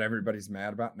 that everybody's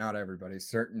mad about. Not everybody.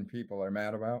 Certain people are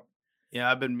mad about.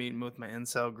 Yeah, I've been meeting with my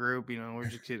incel group. We're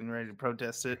just getting ready to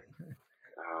protest it.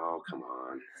 Oh, come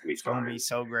on. It's going to be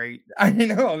so great. I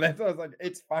know. That's what I was like.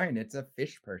 It's fine. It's a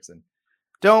fish person.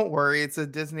 Don't worry. It's a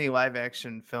Disney live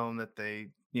action film that they,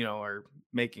 are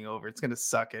making over. It's going to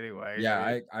suck anyway. Yeah,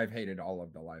 right? I've hated all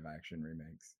of the live action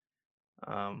remakes.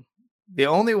 The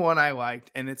only one I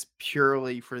liked, and it's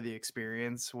purely for the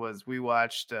experience, was we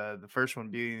watched the first one,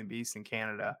 Beauty and the Beast, in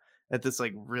Canada at this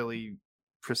like really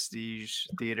prestige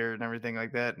theater and everything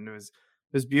like that, and it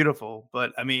was beautiful.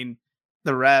 But I mean,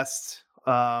 the rest,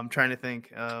 I'm trying to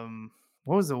think.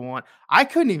 What was the one? I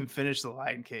couldn't even finish The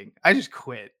Lion King. I just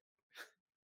quit.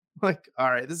 Like, all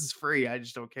right, this is free. I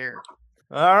just don't care.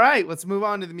 All right, let's move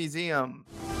on to the museum.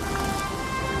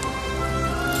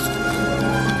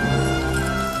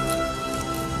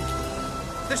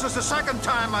 This is the second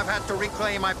time I've had to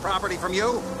reclaim my property from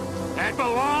you. That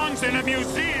belongs in a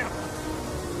museum.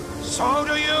 So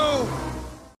do you.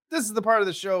 This is the part of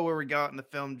the show where we go out in the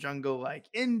film jungle like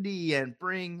Indy and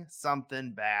bring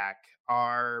something back.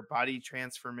 Our body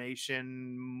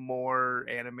transformation, more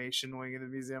animation wing of the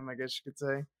museum, I guess you could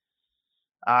say.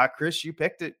 Chris, you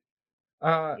picked it. What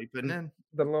are you putting in?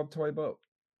 The little toy boat.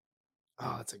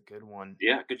 Oh, that's a good one.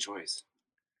 Yeah, good choice.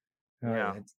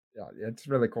 Yeah. It's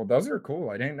really cool. Those are cool.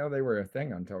 I didn't know they were a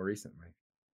thing until recently.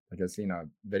 Like I've seen a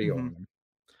video on them.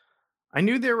 I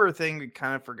knew they were a thing, but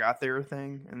kind of forgot they were a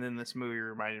thing, and then this movie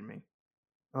reminded me.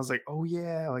 I was like, oh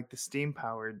yeah, like the steam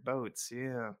powered boats.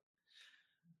 Yeah.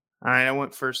 All right, I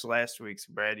went first last week,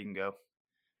 so Brad, you can go.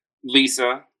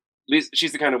 Lisa,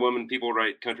 she's the kind of woman people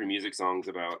write country music songs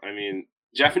about. I mean,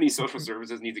 Japanese social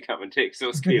services need to come and take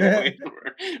Sosuke away from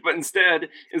her. But instead,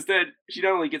 she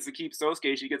not only gets to keep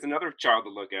Sosuke, she gets another child to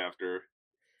look after.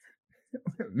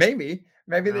 Maybe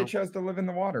they Well. chose to live in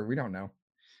the water. We don't know.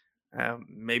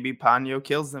 Maybe Ponyo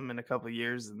kills them in a couple of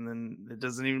years, and then it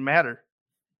doesn't even matter.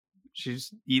 She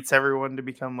just eats everyone to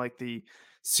become like the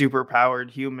super powered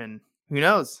human. Who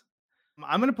knows?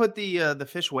 I'm gonna put the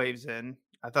fish waves in.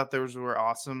 I thought those were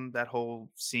awesome. That whole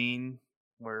scene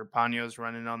where Ponyo's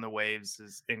running on the waves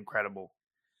is incredible.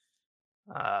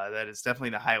 That is definitely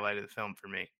the highlight of the film for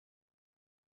me.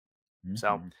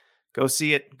 So go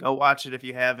see it. Go watch it if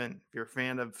you haven't. If you're a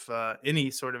fan of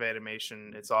any sort of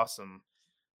animation, it's awesome.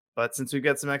 But since we've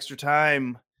got some extra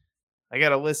time, I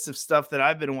got a list of stuff that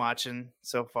I've been watching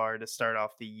so far to start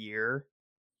off the year.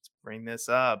 Let's bring this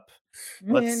up.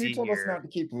 Man, Let's see you told us here. not to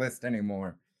keep list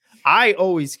anymore. I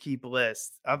always keep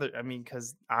lists.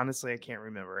 Because honestly, I can't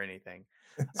remember anything.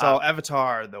 So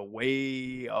Avatar, The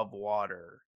Way of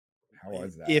Water. How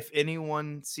was that? If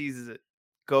anyone sees it,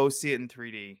 go see it in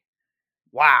 3D.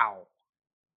 Wow.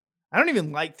 I don't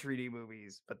even like 3D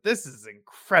movies, but this is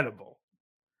incredible.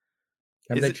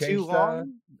 Have Is they it too changed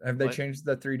long? have they What? changed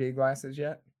the 3D glasses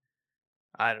yet?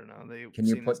 I don't know. They Can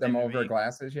you seem the put them same to over me.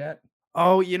 glasses yet?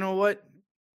 Oh, you know what?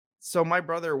 So my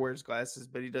brother wears glasses,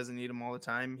 but he doesn't need them all the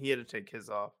time. He had to take his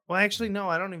off. Well, actually, no,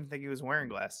 I don't even think he was wearing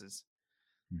glasses.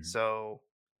 Mhm. So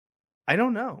I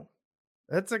don't know.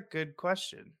 That's a good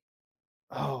question.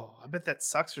 Oh, I bet that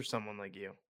sucks for someone like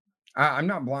you. I'm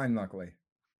not blind, luckily.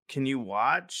 Can you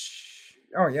watch?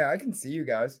 Oh yeah, I can see you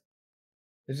guys.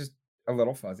 It's just a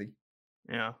little fuzzy.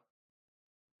 Yeah.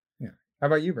 Yeah. How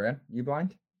about you, Brad? You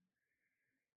blind?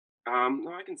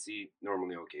 No, I can see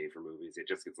normally okay for movies. It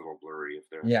just gets a little blurry if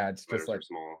the Yeah, it's just letters are like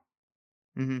small.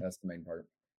 hmm that's the main part.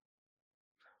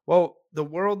 Well, the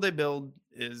world they build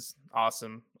is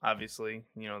awesome. Obviously,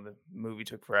 the movie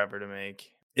took forever to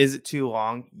make. Is it too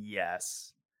long?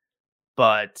 Yes,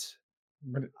 but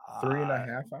But 3 and a uh,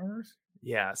 half hours?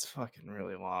 yeah, it's fucking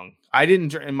really long. I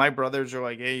didn't. And my brothers are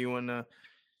like, "Hey, you wanna?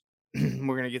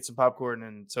 We're gonna get some popcorn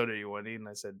and soda. You want to eat?" And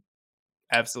I said,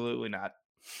 "Absolutely not.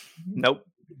 Nope.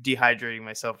 Dehydrating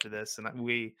myself to this." And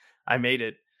I made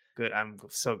it good. I'm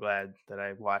so glad that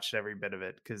I watched every bit of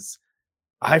it because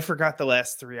I forgot the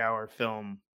last 3-hour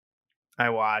film I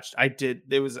watched. I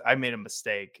made a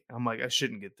mistake. I'm like, I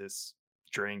shouldn't get this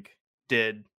drink.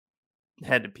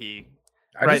 Had to pee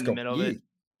I right just in the go middle of it. pee.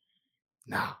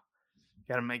 No,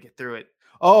 gotta make it through it.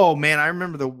 Oh man, I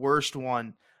remember the worst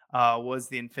one was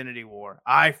the Infinity War.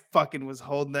 I fucking was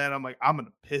holding that. I'm like, I'm gonna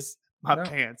piss my No.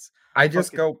 pants. I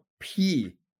just Fucking, go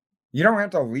pee. You don't have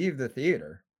to leave the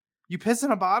theater. you piss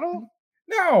in a bottle?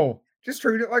 No, just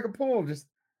treat it like a pool. Just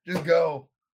go.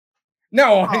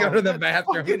 No, I go Oh, to the that's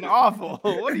bathroom. fucking awful.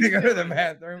 What are I you go to the doing?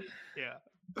 bathroom. Yeah.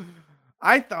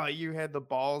 I thought you had the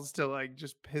balls to like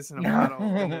just piss in a bottle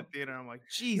in the No. theater. I'm like, No,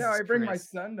 Jesus I bring my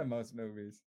Christ. son to most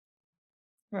movies.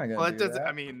 I'm not Well, gonna it do doesn't. I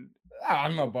that. mean,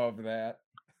 I'm above that.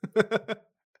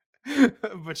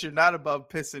 but you're not above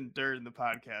pissing during the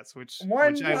podcast, which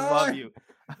One I love time. you,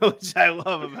 which I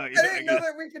love about you. I didn't know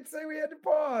that we could say we had to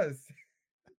pause.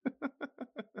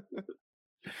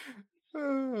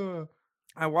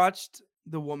 I watched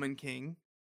The Woman King.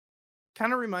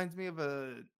 Kind of reminds me of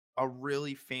a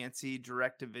really fancy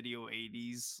direct to video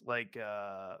 80s like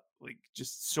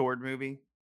just sword movie,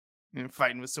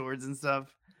 fighting with swords and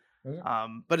stuff. Was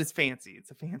it? But it's fancy.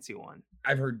 It's a fancy one.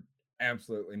 I've heard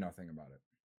absolutely nothing about it.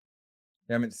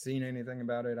 You haven't seen anything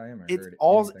about it. I haven't It's heard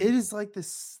all anything. it is like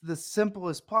this the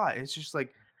simplest plot. It's just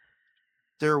like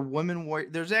they're women war.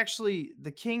 There's actually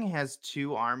the king has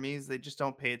two armies. They just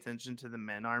don't pay attention to the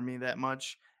men army that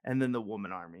much, and then the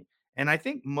woman army. And I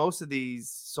think most of these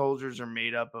soldiers are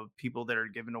made up of people that are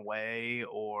given away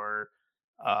or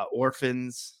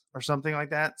orphans or something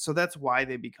like that. So that's why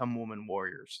they become woman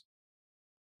warriors.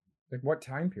 Like, what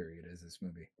time period is this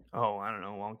movie? Oh, I don't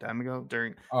know, a long time ago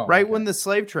during Oh, right okay. when the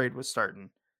slave trade was starting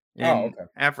in okay.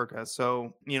 Africa.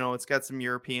 So, it's got some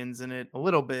Europeans in it a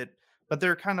little bit, but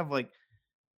they're kind of like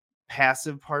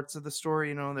passive parts of the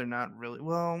story, they're not really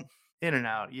well in and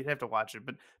out. You'd have to watch it,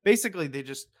 but basically they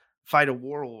just fight a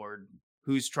warlord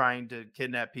who's trying to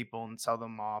kidnap people and sell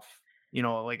them off.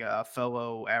 Like a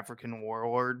fellow African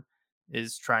warlord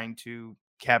is trying to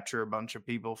capture a bunch of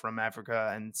people from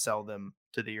Africa and sell them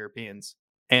to the Europeans,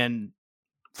 and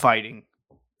fighting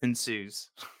ensues.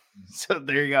 So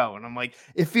there you go. And I'm like,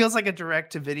 it feels like a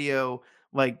direct to video,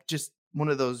 like just one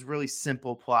of those really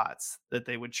simple plots that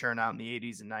they would churn out in the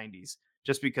 80s and 90s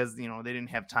just because, they didn't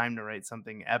have time to write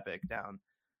something epic down.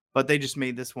 But they just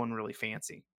made this one really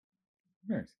fancy.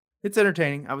 Nice. It's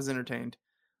entertaining. I was entertained.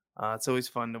 It's always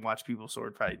fun to watch people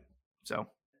sword fight. So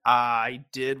I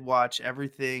did watch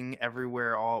Everything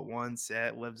Everywhere All at Once.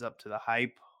 It lives up to the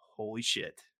hype. Holy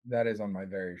shit. That is on my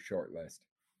very short list.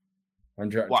 I'm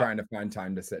Wow. trying to find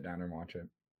time to sit down and watch it.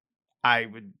 I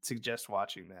would suggest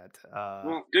watching that.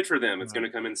 Well, good for them. It's going to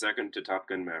come in second to Top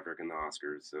Gun Maverick in the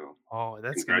Oscars. So,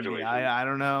 that's gonna be. congratulations. I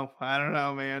don't know. I don't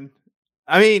know, man.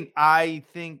 I mean, I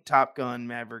think Top Gun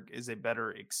Maverick is a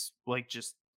better like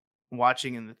just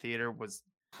watching in the theater was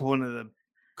one of the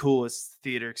coolest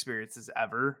theater experiences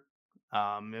ever.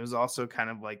 It was also kind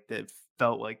of like that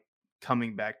felt like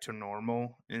coming back to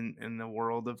normal in the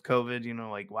world of COVID.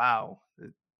 Like wow,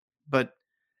 but.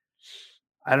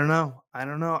 I don't know.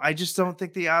 I just don't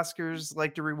think the Oscars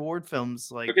like to reward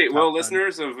films like Okay, Top well, Gun.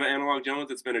 listeners of Analog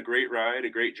Jones, it's been a great ride, a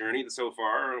great journey so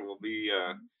far. We'll be.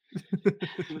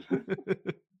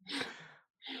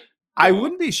 I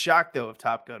wouldn't be shocked though if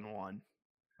Top Gun won.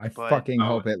 I fucking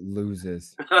hope it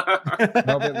loses. I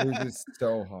hope it loses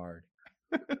so hard.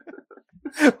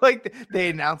 Like they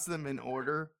announced them in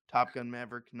order: Top Gun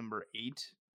Maverick number 8,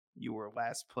 you were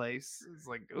last place. It's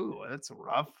like, ooh, that's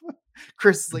rough.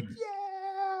 Chris is like,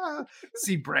 yeah.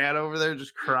 See Brad over there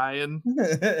just crying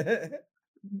into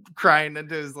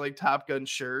his like Top Gun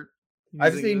shirt.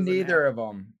 I've seen neither of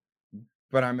them,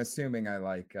 but I'm assuming I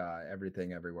like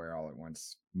Everything Everywhere All at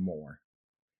Once more.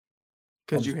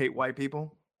 Because you hate white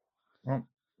people? Well,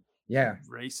 yeah.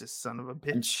 Racist son of a I'm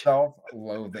bitch.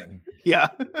 self-loathing. Yeah.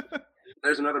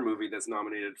 There's another movie that's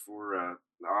nominated for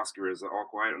the Oscar is All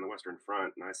Quiet on the Western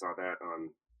Front, and I saw that on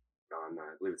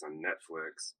I believe it's on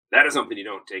Netflix. That is something you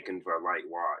don't take into a light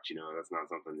watch. You know, that's not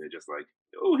something you're just like,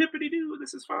 oh, hippity doo,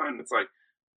 this is fun. It's like,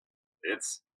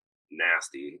 it's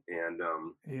nasty. And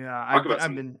Yeah,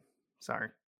 I've been sorry.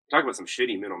 talk about some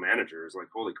shitty middle managers. Like,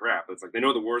 holy crap! It's like they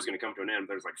know the war is going to come to an end.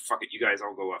 There's like, fuck it, you guys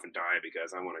all go off and die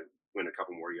because I want to win a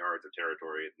couple more yards of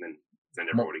territory and then send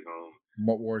everybody home.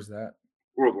 What war is that?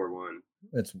 World War One.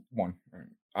 It's one.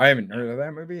 I haven't heard of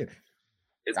that movie either.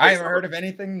 It's I haven't heard of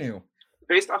anything new.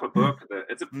 Based off a book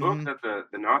it's a book that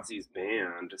the Nazis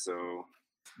banned. So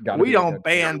we don't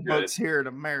ban books here in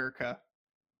America.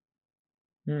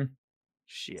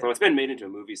 Shit. So it's been made into a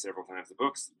movie several times. The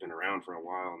book's been around for a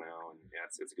while now, and yeah,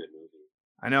 it's a good movie.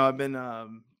 I know. I've been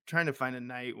trying to find a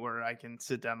night where I can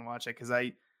sit down and watch it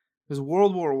because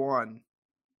World War One.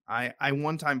 I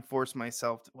one time forced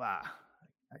myself to. Wow,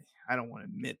 I don't want to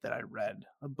admit that I read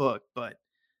a book, but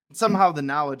somehow the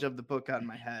knowledge of the book got in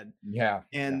my head. Yeah.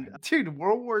 And dude,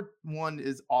 World War One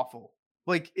is awful.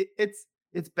 Like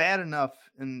it's bad enough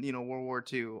in World War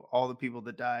II, all the people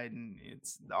that died, and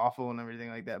it's awful and everything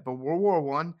like that. But World War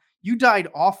One, you died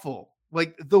awful,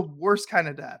 like the worst kind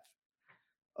of death.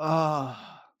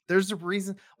 There's a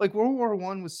reason. Like World War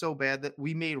One was so bad that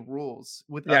we made rules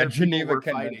with other Geneva people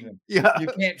Convention. fighting. Yeah, you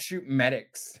can't shoot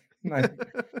medics. Like,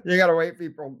 you gotta wait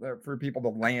for people to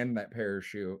land that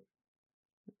parachute.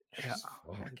 Yeah,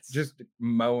 just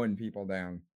mowing people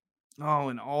down. Oh,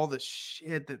 and all the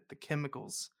shit that the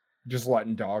chemicals. Just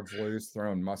letting dogs loose,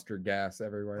 throwing mustard gas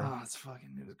everywhere. Oh,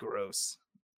 it was gross.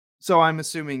 So I'm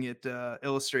assuming it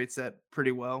illustrates that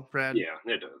pretty well, Brad. Yeah,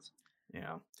 it does.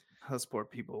 Yeah. Those poor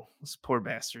people, those poor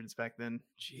bastards back then.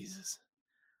 Jesus.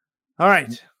 All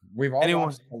right. We've all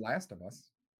watched The Last of Us.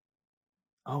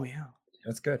 Oh, yeah.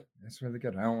 That's good. That's really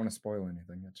good. I don't want to spoil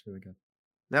anything. That's really good.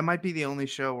 That might be the only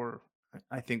show where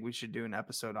I think we should do an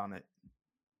episode on it.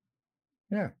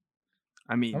 Yeah.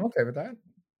 I mean, I'm okay with that.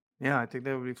 Yeah, I think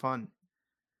that would be fun.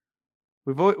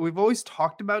 We've always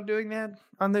talked about doing that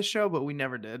on this show, but we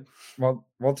never did. Well,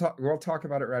 we'll talk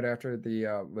about it right after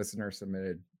the listener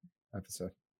submitted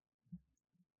episode.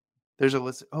 There's a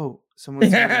list. Oh,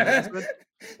 someone's yeah,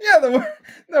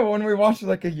 the one we watched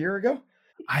like a year ago.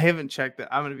 I haven't checked it.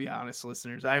 I'm gonna be honest,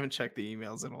 listeners. I haven't checked the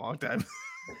emails in a long time.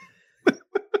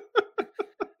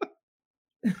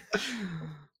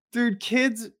 Dude,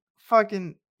 kids,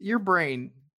 fucking your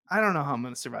brain. I don't know how I'm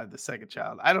gonna survive the second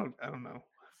child. I don't know.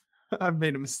 I've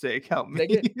made a mistake. Help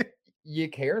me. You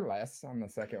care less on the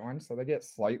second one, so they get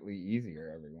slightly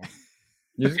easier every one.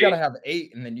 You just gotta have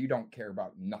 8, and then you don't care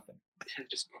about nothing.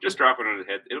 Just drop it on the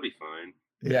head. It'll be fine.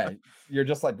 Yeah, you're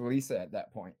just like Lisa at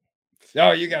that point.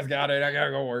 Oh, you guys got it. I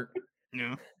gotta go work.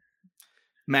 Yeah.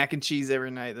 Mac and cheese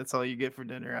every night. That's all you get for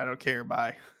dinner. I don't care.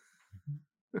 Bye.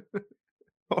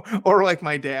 Or like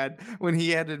my dad, when he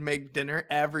had to make dinner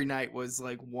every night was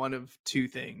like one of two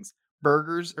things: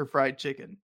 burgers or fried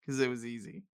chicken, because it was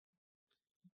easy.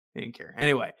 He didn't care.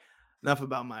 Anyway, enough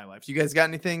about my life. You guys got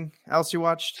anything else you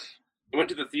watched? I went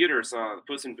to the theater, saw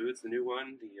Puss in Boots, the new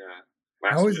one. The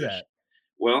Last How is Wish. that?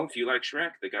 Well, if you like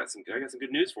Shrek, I got some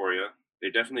good news for you. They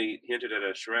definitely hinted at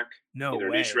a Shrek, either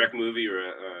a new Shrek movie or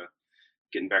a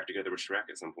getting back together with Shrek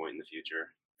at some point in the future.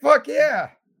 Fuck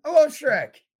yeah! I love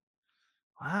Shrek.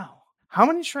 Wow. How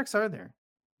many Shreks are there?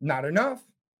 Not enough.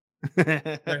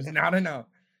 There's not enough.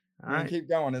 All right. Keep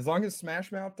going. As long as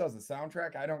Smash Mouth does the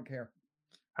soundtrack, I don't care.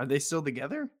 Are they still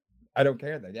together? I don't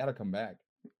care. They gotta come back.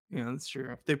 Yeah, that's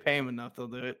true. If they pay him enough, they'll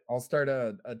do it. I'll start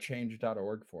a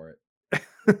change.org for it.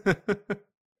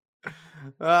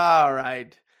 All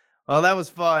right. Well, that was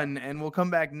fun. And we'll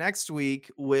come back next week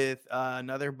with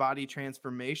another body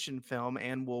transformation film,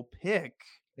 and we'll pick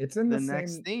it's in the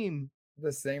next theme.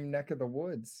 The same neck of the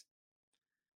woods.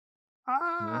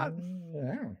 Yeah.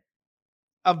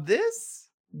 Of this?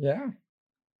 Yeah.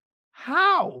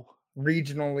 How?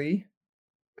 Regionally.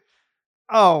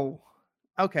 Oh,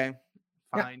 okay.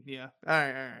 Fine. Yeah. All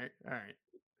right.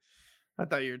 I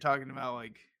thought you were talking about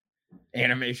like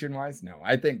animation wise. No,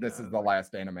 I think this is the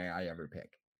last anime I ever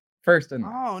pick. First and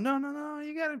oh no.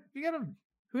 You gotta.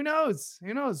 Who knows?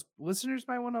 Listeners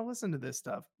might want to listen to this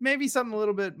stuff. Maybe something a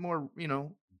little bit more,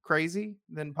 crazy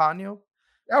than Ponyo.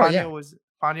 Oh,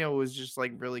 Ponyo was just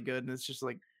like really good, and it's just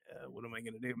like what am I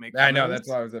gonna do? Make I know, fun of that's this?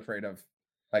 what I was afraid of.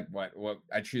 Like, what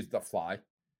I choose The Fly,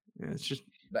 Yeah, it's just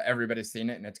but everybody's seen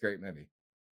it and it's a great movie.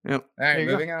 yep. All There right, you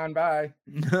go. moving on. Bye.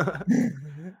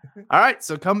 All right,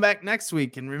 so come back next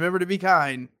week and remember to be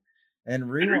kind. And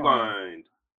And rewind. rewind.